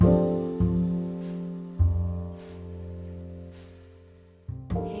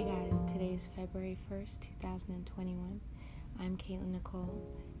February 1st, 2021. I'm Caitlin Nicole,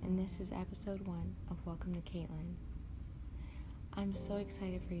 and this is episode 1 of Welcome to Caitlin. I'm so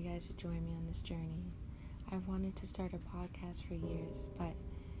excited for you guys to join me on this journey. I've wanted to start a podcast for years, but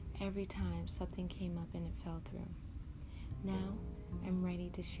every time something came up and it fell through. Now, I'm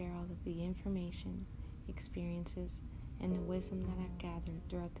ready to share all of the information, experiences, and the wisdom that I've gathered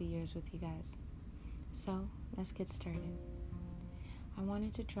throughout the years with you guys. So, let's get started. I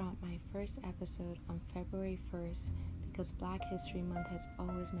wanted to drop my first episode on February 1st because Black History Month has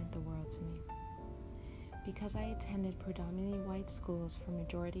always meant the world to me. Because I attended predominantly white schools for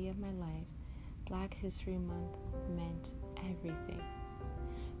majority of my life, Black History Month meant everything.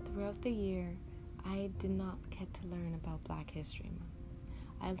 Throughout the year, I did not get to learn about Black History Month.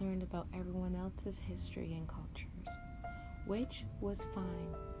 I learned about everyone else's history and cultures, which was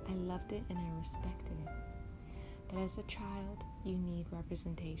fine. I loved it and I respected it. But as a child, you need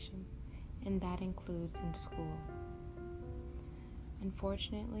representation, and that includes in school.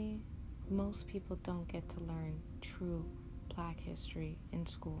 Unfortunately, most people don't get to learn true Black history in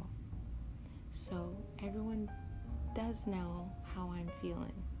school. So everyone does know how I'm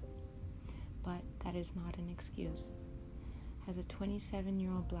feeling, but that is not an excuse. As a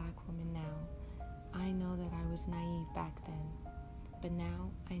 27-year-old Black woman now, I know that I was naive back then, but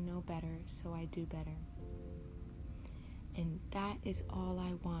now I know better, so I do better. And that is all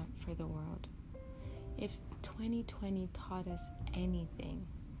I want for the world. If 2020 taught us anything,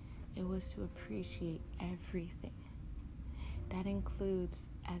 it was to appreciate everything. That includes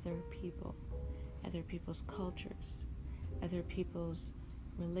other people, other people's cultures, other people's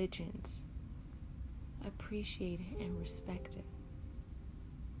religions. Appreciate it and respect it.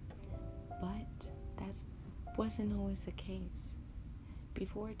 But that wasn't always the case.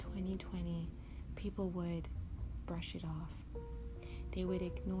 Before 2020, people would brush it off. They would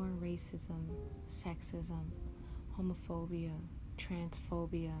ignore racism, sexism, homophobia,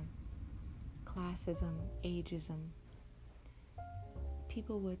 transphobia, classism, ageism.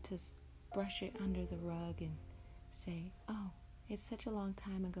 People would just brush it under the rug and say, "Oh, it's such a long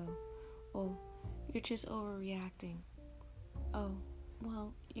time ago. Oh, you're just overreacting. Oh,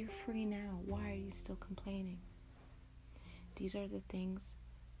 well, you're free now. Why are you still complaining?" These are the things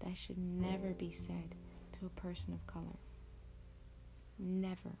that should never be said to a person of color.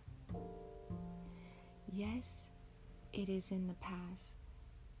 Never. Yes, it is in the past,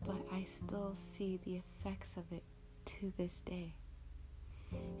 but I still see the effects of it to this day.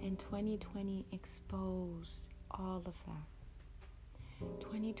 And 2020 exposed all of that.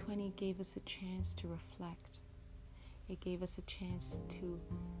 2020 gave us a chance to reflect. It gave us a chance to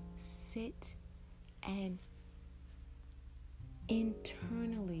sit and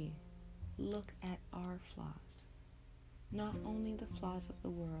internally look at our flaws. Not only the flaws of the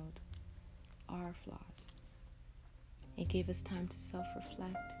world, our flaws. It gave us time to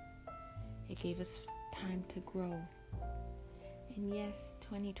self-reflect. It gave us time to grow. And yes,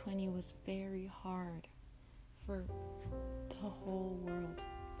 2020 was very hard for the whole world.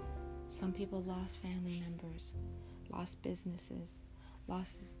 Some people lost family members, lost businesses,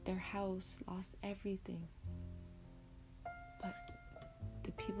 lost their house, lost everything. But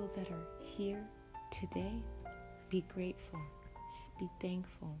the people that are here today, be grateful, be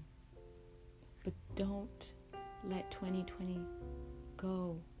thankful. But don't let 2020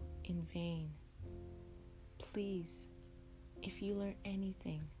 go in vain. Please, if you learned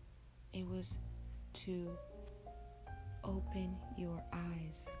anything, it was to open your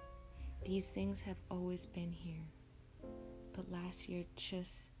eyes. These things have always been here, but last year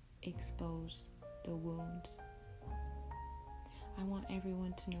just exposed the wounds. I want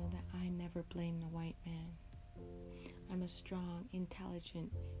everyone to know that I never blame the white man. I'm a strong,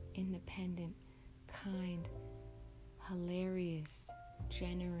 intelligent, independent, kind, hilarious,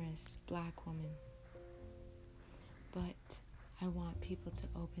 generous Black woman. But I want people to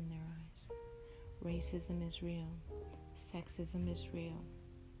open their eyes. Racism is real. Sexism is real.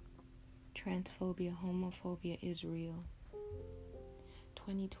 Transphobia, homophobia is real.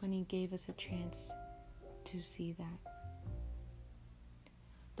 2020 gave us a chance to see that.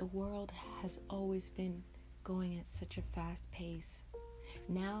 The world has always been going at such a fast pace.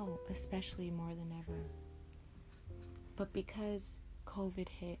 Now, especially more than ever. But because COVID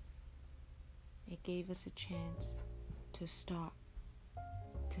hit, it gave us a chance to stop,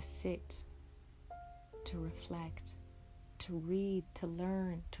 to sit, to reflect, to read, to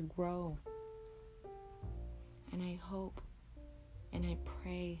learn, to grow. And I hope and I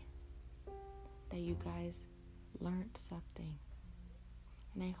pray that you guys learned something.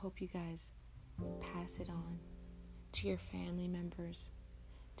 And I hope you guys pass it on to your family members,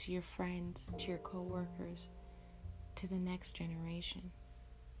 to your friends, to your co-workers, to the next generation.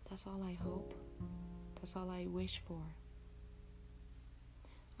 That's all I hope. That's all I wish for.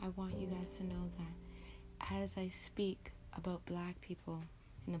 I want you guys to know that as I speak about Black people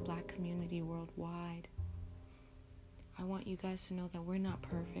in the Black community worldwide, I want you guys to know that we're not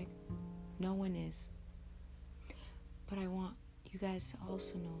perfect. No one is. But I want you guys to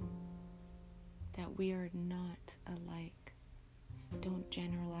also know that we are not alike. Don't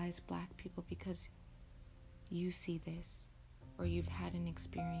generalize Black people because you see this or you've had an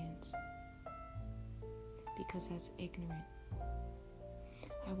experience, because that's ignorant.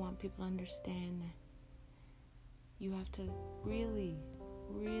 I want people to understand that you have to really,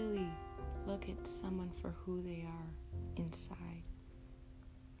 really look at someone for who they are inside.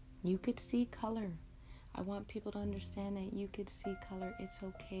 You could see color. I want people to understand that you could see color. It's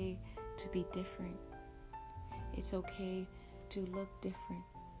okay to be different. It's okay to look different.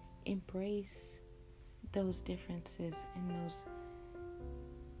 Embrace those differences and those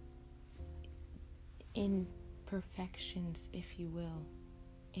imperfections, if you will.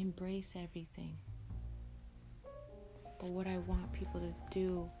 Embrace everything. But what I want people to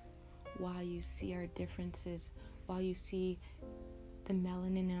do while you see our differences, while you see the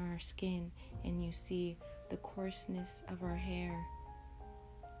melanin in our skin and you see the coarseness of our hair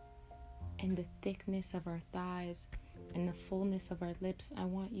and the thickness of our thighs and the fullness of our lips, I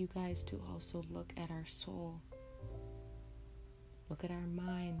want you guys to also look at our soul. Look at our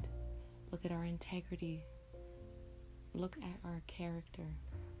mind. Look at our integrity. Look at our character.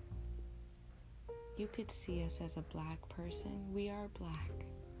 You could see us as a Black person. We are Black.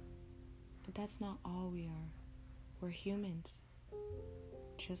 But that's not all we are. We're humans.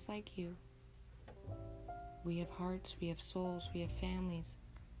 Just like you. We have hearts, we have souls, we have families.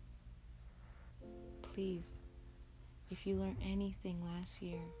 Please, if you learned anything last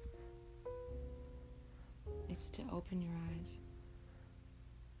year, it's to open your eyes.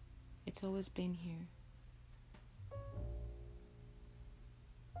 It's always been here.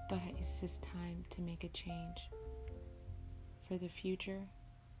 But it's just time to make a change. For the future,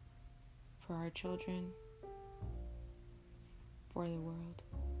 for our children, for the world.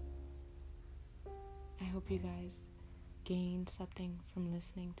 I hope you guys gained something from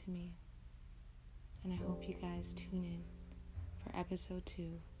listening to me. And I hope you guys tune in for episode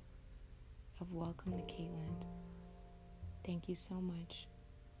 2 of Welcome to Caitlin. Thank you so much.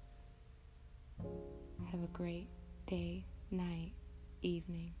 Have a great day, night,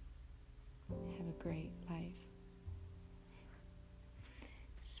 evening. Have a great life.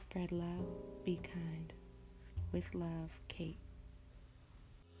 Spread love, be kind. With love, Kate.